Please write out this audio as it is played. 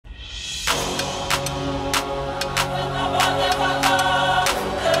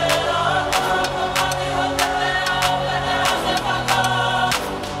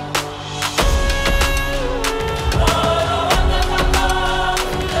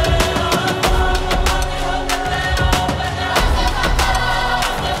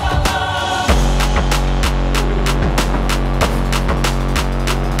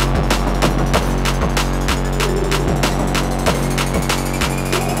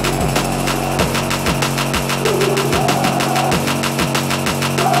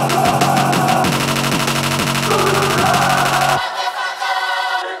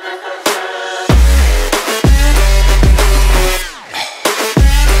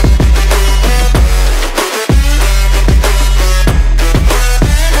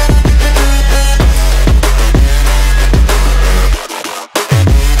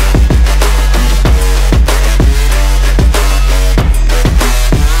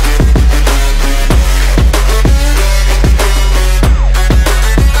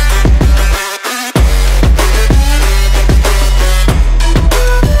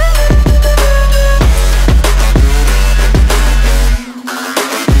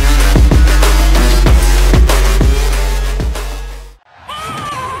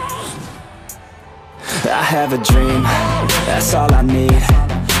have a dream, that's all I need.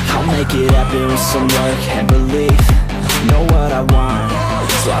 I'll make it happen with some work and belief. Know what I want,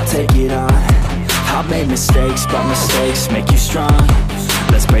 so I'll take it on. I've made mistakes, but mistakes make you strong.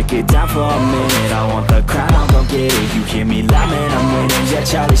 Let's break it down for a minute. I want the crown, I'll go get it. You hear me loud, man, I'm winning. Yeah,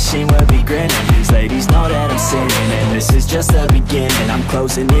 Charlie Sheen will be grinning. These ladies know that I'm sinning, and this is just the beginning. I'm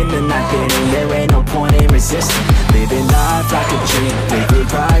closing in the ninth inning. There ain't no point in resisting. Living life like a dream, live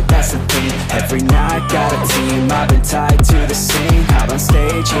it right, that's the thing. Every night, got a team, I've been tied to the scene. Out on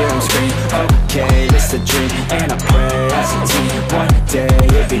stage, hear them scream, okay, it's a dream. And I pray as a team, one day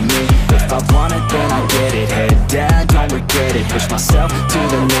it'll be me. If I want it, then I get it. Head down, don't regret it. Push myself to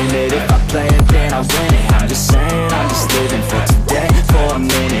the limit. If I play it, then I win it. I'm just saying, I'm just living for today. For a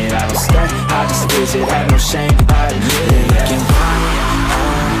minute, I don't stay, I just visit. Have no shame, I admit it. Looking right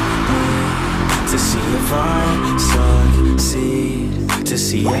at me to see if I succeed, to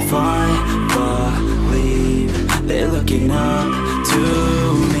see if I believe. They're looking up to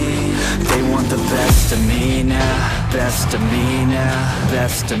me. They want the best of me now, best of me now,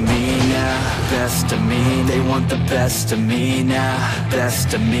 best of me now, best of me. They want the best of me now,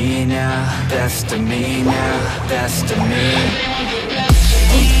 best of me now, best of me now, best of me.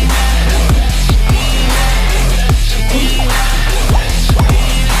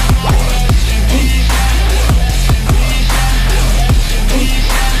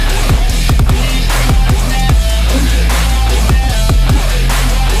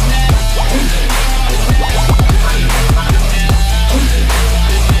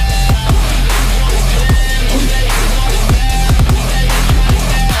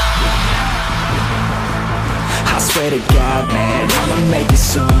 Swear to God, man, I'ma make it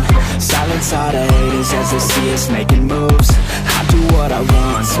soon. Silence all the haters as they see us making moves. I do what I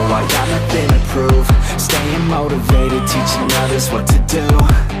want, so I got nothing to prove. Staying motivated, teaching others what to do.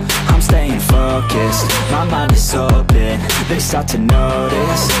 I'm staying focused, my mind is open. They start to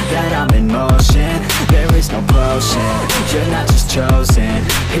notice that I'm in motion. There is no potion, you're not just chosen.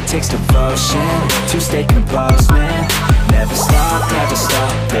 It takes devotion to stay composed, man. Never stop,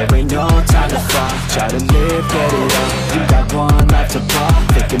 there ain't no time to fall. Try to live, get it up, you got one life to pop.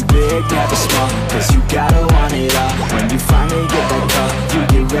 Thinking big, never small, cause you gotta want it all. When you finally get that call, you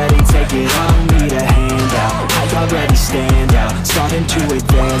get ready, take it on. Need a hand out, I already stand out. Starting to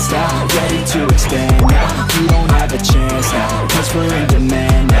advance now, ready to expand now. You don't have a chance now, cause we're in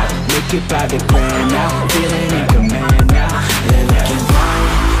demand now. Make it by the grand now, feeling in command now. They're looking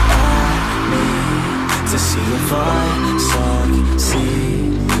right at me to see if I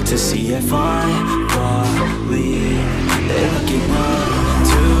succeed, to see if I believe. They're looking up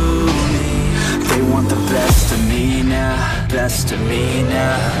to me. They want the best of me now, best of me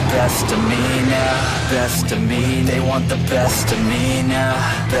now, best of me now, best of me. They want the best of me now,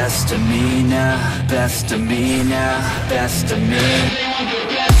 best of me now, best of me now, best of me.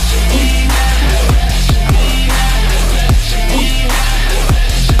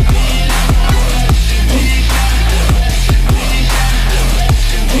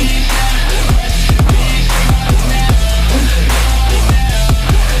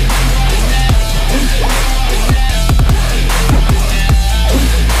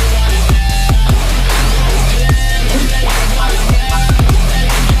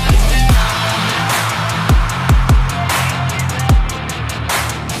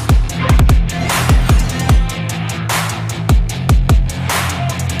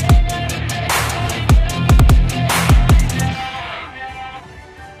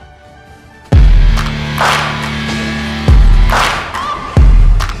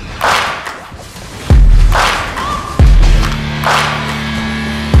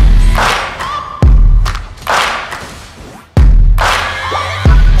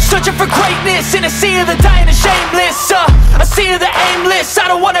 Searching for greatness in a sea of the dying and shameless, a sea of the aimless. I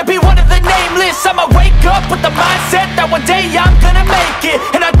don't wanna be one of the nameless. I'ma wake up with the mindset that one day I'm gonna make it.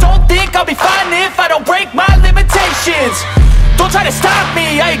 And I don't think I'll be fine if I don't break my limitations. Don't try to stop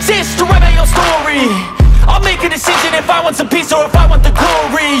me, I exist to write my own story. I'll make a decision if I want some peace or if I want the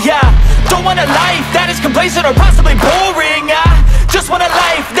glory, yeah. Don't want a life that is complacent or possibly boring. I just want a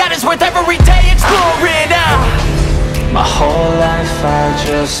life that is worth every day exploring. My whole life I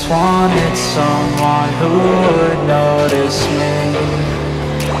just wanted someone who would notice me.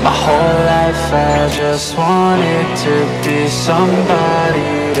 My whole life I just wanted to be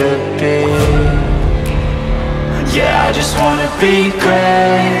somebody to be. Yeah, I just wanna be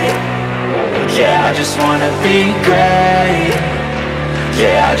great. Yeah, I just wanna be great.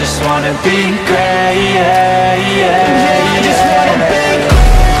 Yeah, I just wanna be great. Yeah, yeah, I just wanna be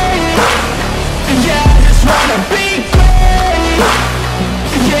great. Yeah, I just wanna be great.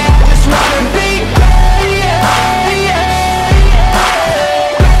 Yeah, I just wanna be great.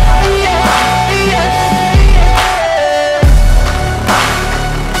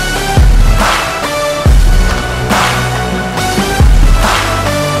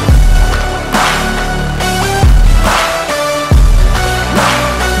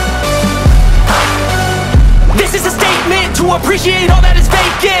 appreciate all that is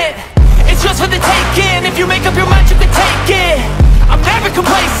vacant. It's just for the taking. If you make up your mind, you can take it. I'm never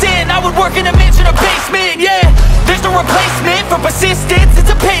complacent. I would work in a mansion or basement, yeah. There's no replacement for persistence, it's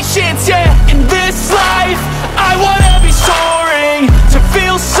a patience, yeah. In this life, I wanna be soaring, to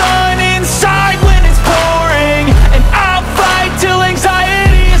feel sun inside when it's pouring. And I'll fight till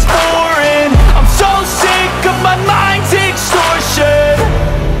anxiety is foreign. I'm so sick of my mind's extortion.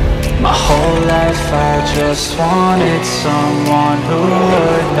 My whole life I just wanted someone who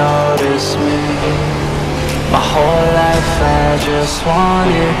would notice me. My whole life I just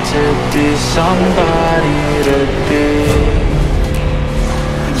wanted to be somebody to be.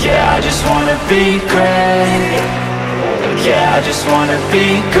 Yeah, I just wanna be great. Yeah, I just wanna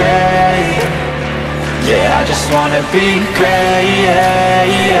be great. Yeah, I just wanna be great. Yeah,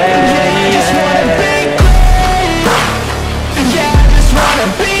 yeah, yeah, I just wanna be great. Yeah, I just wanna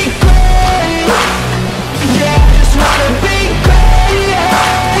be